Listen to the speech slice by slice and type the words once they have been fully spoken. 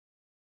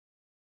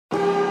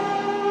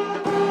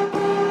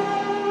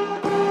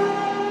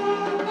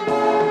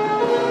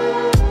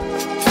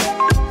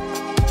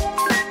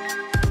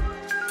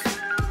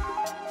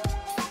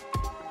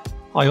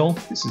Hi all,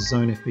 this is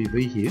Zone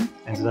FPV here,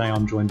 and today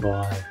I'm joined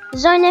by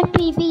Zone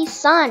FPV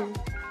Sun.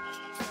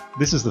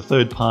 This is the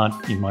third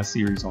part in my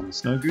series on the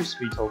Snow Goose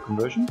VTOL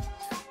conversion.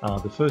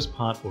 The first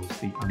part was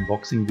the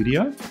unboxing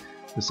video.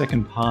 The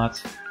second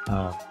part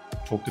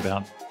talked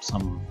about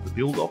some of the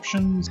build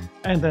options,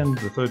 and then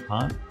the third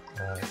part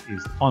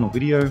is the final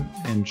video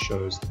and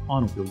shows the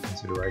final build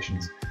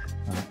considerations,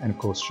 and of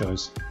course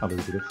shows a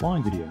little bit of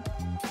flying video.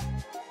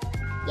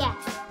 Yeah.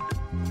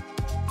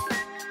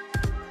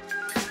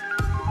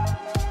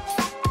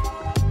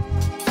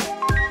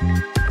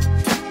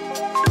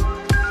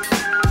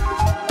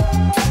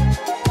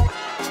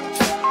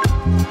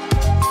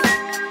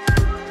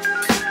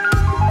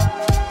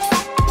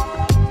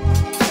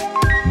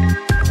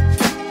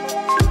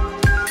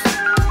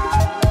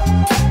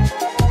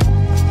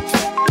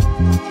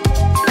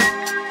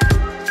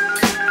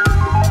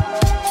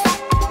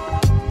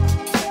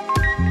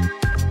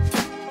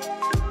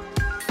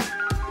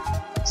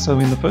 So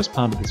in the first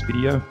part of this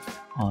video,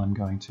 I'm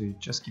going to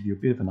just give you a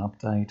bit of an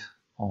update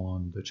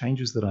on the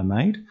changes that I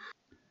made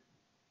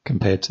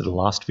compared to the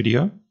last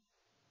video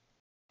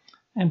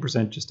and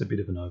present just a bit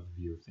of an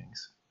overview of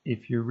things.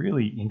 If you're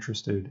really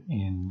interested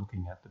in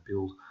looking at the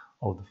build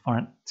of the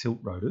front tilt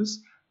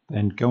rotors,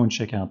 then go and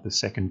check out the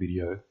second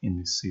video in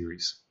this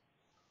series.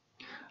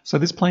 So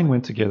this plane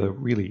went together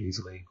really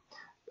easily,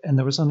 and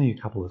there was only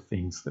a couple of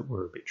things that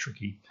were a bit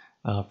tricky.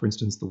 For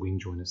instance, the wing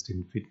joiners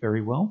didn't fit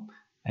very well,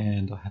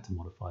 and I had to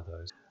modify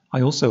those.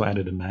 I also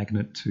added a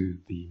magnet to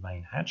the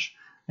main hatch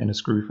and a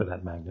screw for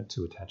that magnet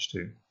to attach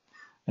to.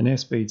 An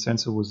airspeed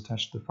sensor was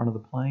attached to the front of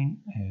the plane,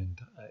 and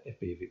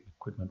FPV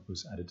equipment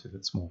was added to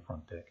the small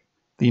front deck.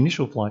 The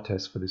initial flight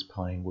tests for this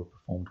plane were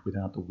performed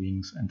without the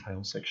wings and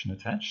tail section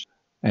attached,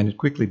 and it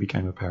quickly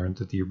became apparent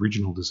that the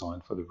original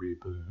design for the rear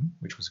boom,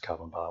 which was a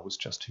carbon bar, was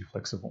just too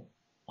flexible.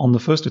 On the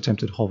first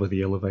attempted hover,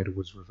 the elevator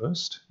was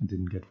reversed and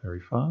didn't get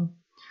very far.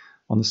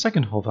 On the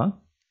second hover,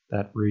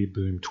 that rear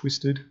boom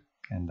twisted,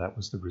 and that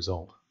was the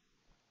result.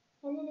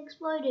 And it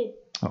exploded.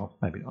 Oh,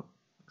 maybe not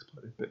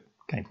exploded, but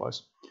came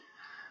close.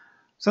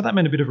 So that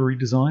meant a bit of a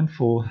redesign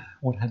for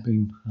what had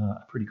been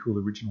a pretty cool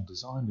original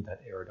design with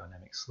that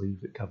aerodynamic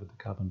sleeve that covered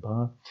the carbon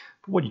bar.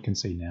 But what you can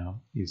see now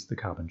is the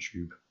carbon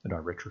tube that I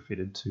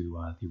retrofitted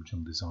to the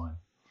original design.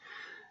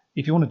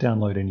 If you want to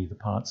download any of the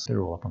parts,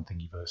 they're all up on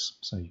Thingiverse,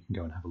 so you can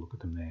go and have a look at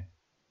them there.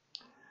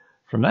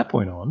 From that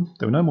point on,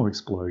 there were no more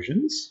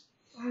explosions,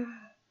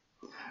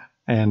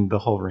 and the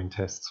hovering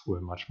tests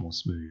were much more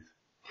smooth.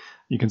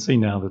 You can see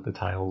now that the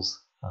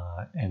tails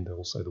and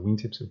also the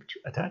wingtips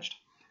are attached,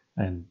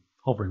 and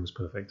hovering was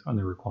perfect,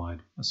 only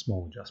required a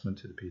small adjustment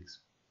to the PIDs.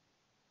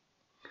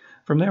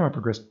 From there I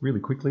progressed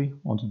really quickly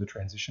onto the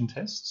transition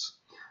tests,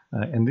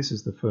 and this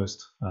is the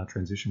first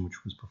transition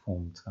which was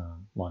performed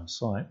line of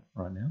sight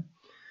right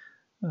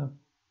now.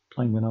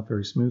 Plane went up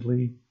very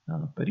smoothly,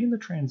 but in the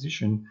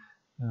transition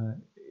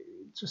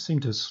it just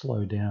seemed to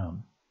slow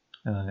down.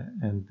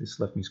 And this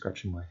left me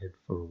scratching my head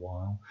for a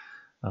while,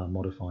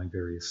 modifying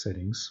various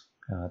settings,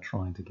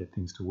 trying to get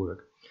things to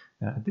work.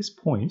 Now, at this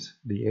point,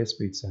 the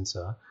airspeed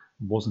sensor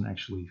wasn't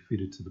actually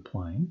fitted to the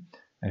plane,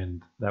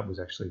 and that was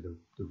actually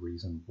the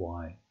reason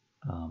why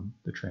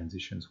the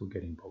transitions were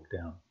getting bogged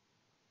down.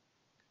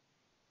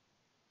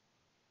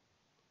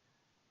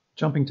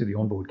 Jumping to the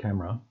onboard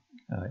camera,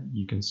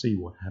 you can see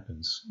what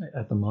happens.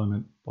 At the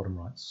moment, bottom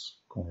right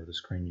corner of the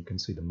screen, you can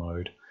see the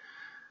mode.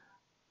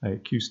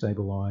 Q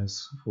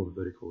stabilize for the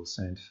vertical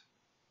ascent.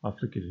 I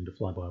flick it into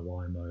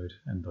fly-by-wire mode,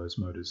 and those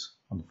motors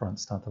on the front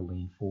start to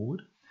lean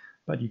forward.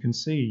 But you can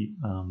see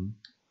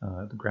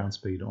the ground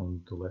speed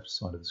on the left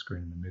side of the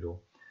screen in the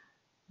middle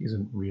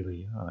isn't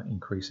really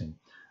increasing.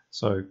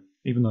 So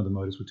even though the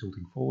motors were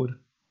tilting forward,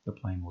 the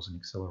plane wasn't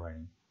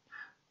accelerating.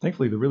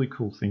 Thankfully, the really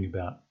cool thing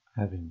about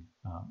having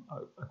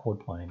a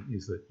quad plane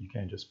is that you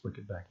can just flick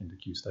it back into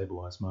Q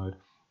stabilize mode.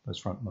 Those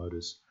front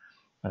motors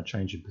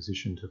change in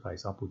position to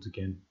face upwards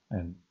again,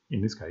 and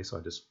in this case I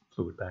just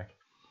flew it back.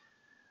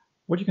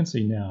 What you can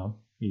see now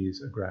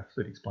is a graph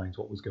that explains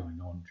what was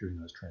going on during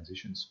those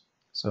transitions.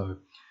 So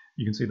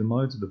you can see the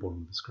modes at the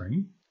bottom of the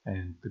screen,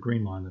 and the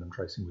green line that I'm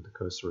tracing with the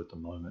cursor at the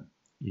moment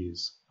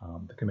is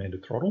the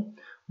commanded throttle,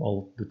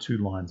 while the two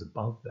lines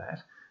above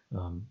that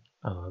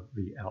are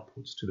the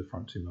outputs to the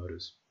front two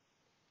motors.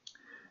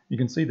 You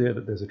can see there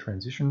that there's a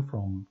transition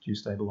from Q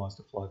stabilize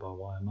to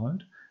fly-by-wire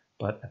mode,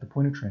 but at the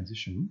point of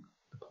transition,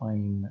 the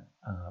plane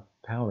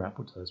power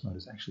output to those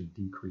motors actually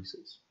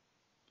decreases.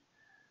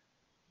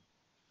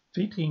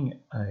 Fitting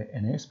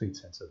an airspeed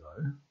sensor,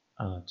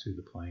 though, to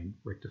the plane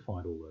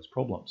rectified all those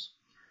problems.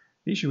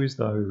 The issue is,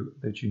 though,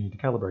 that you need to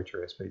calibrate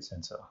your airspeed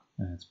sensor,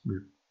 and it's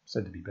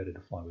said to be better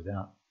to fly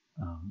without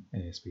an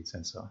airspeed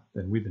sensor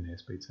than with an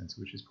airspeed sensor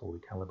which is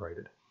poorly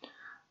calibrated.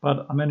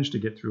 But I managed to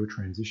get through a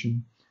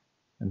transition,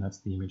 and that's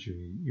the image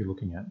you're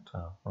looking at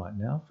right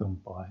now,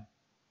 filmed by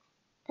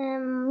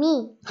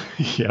me.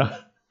 yeah.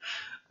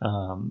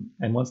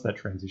 And once that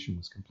transition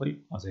was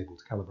complete, I was able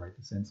to calibrate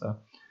the sensor,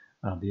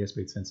 the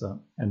airspeed sensor,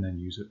 and then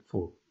use it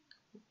for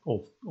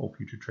all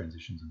future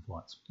transitions and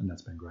flights, and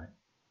that's been great.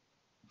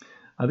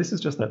 This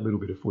is just that little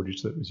bit of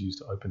footage that was used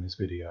to open this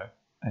video.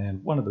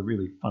 And one of the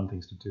really fun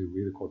things to do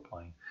with a quad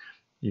plane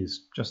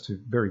is just to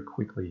very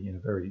quickly, in a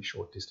very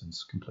short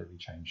distance, completely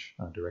change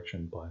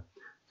direction by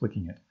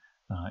flicking it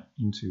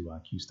into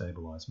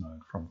Q-stabilize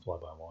mode from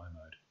fly-by-wire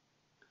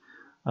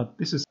mode.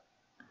 This is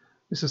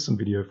some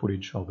video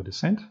footage of a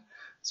descent.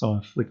 So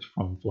I flicked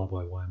from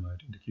fly-by-wire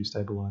mode into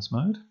Q-stabilize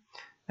mode,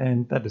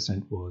 and that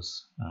descent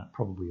was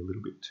probably a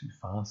little bit too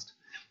fast.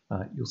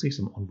 You'll see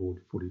some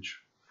onboard footage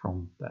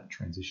from that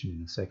transition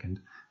in a second,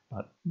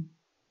 but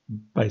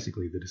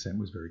basically the descent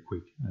was very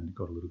quick and it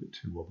got a little bit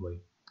too wobbly.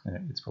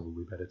 It's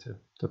probably better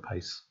to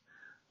pace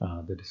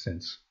the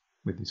descents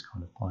with this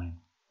kind of plane.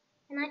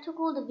 And I took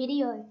all the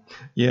video.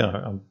 Yeah,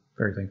 I'm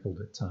very thankful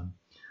that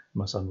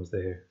my son was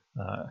there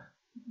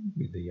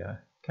with the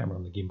camera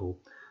on the gimbal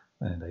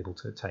and able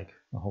to take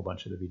a whole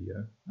bunch of the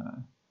video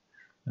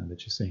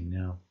that you're seeing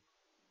now.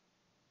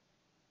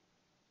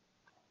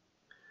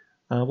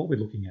 What we're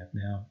looking at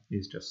now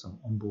is just some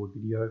onboard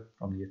video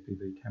from the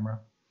FPV camera,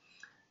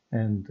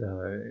 and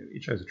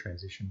it shows a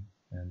transition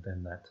and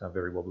then that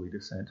very wobbly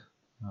descent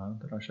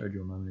that I showed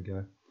you a moment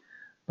ago.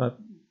 But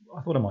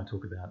I thought I might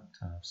talk about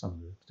some of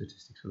the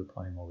statistics for the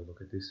plane while we look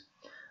at this.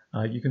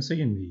 You can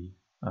see in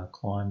the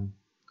climb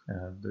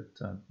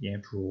that the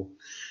amp draw,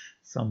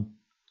 some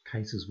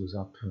cases was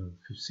up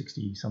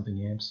 60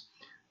 something amps.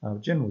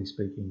 Generally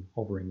speaking,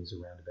 hovering is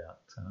around about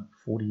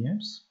 40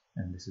 amps,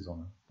 and this is on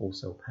a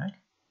 4-cell pack.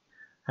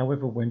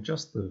 However, when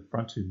just the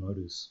front two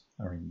motors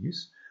are in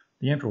use,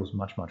 the amp draw is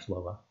much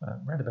lower,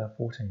 around about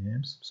 14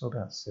 amps, so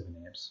about 7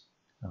 amps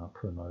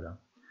per motor.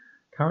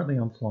 Currently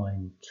I'm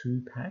flying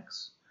 2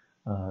 packs,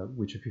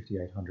 which are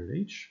 5800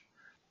 each.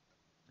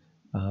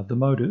 The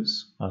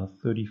motors are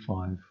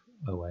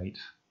 3508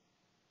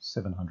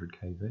 700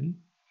 kV,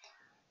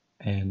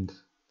 and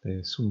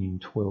they're swinging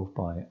 12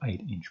 by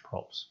 8 inch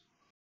props.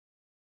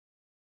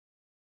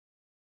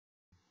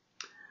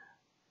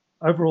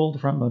 Overall, the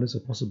front motors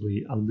are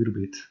possibly a little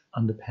bit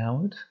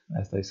underpowered,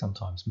 as they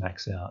sometimes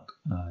max out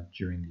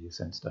during the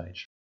ascent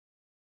stage.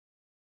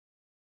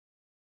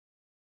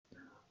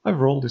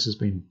 Overall, this has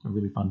been a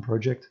really fun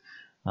project.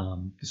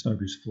 The Snow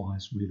Goose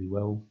flies really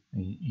well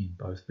in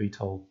both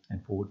VTOL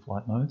and forward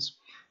flight modes.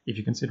 If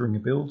you're considering a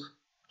build,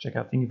 check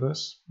out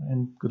Thingiverse,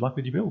 and good luck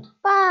with your build.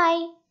 Bye!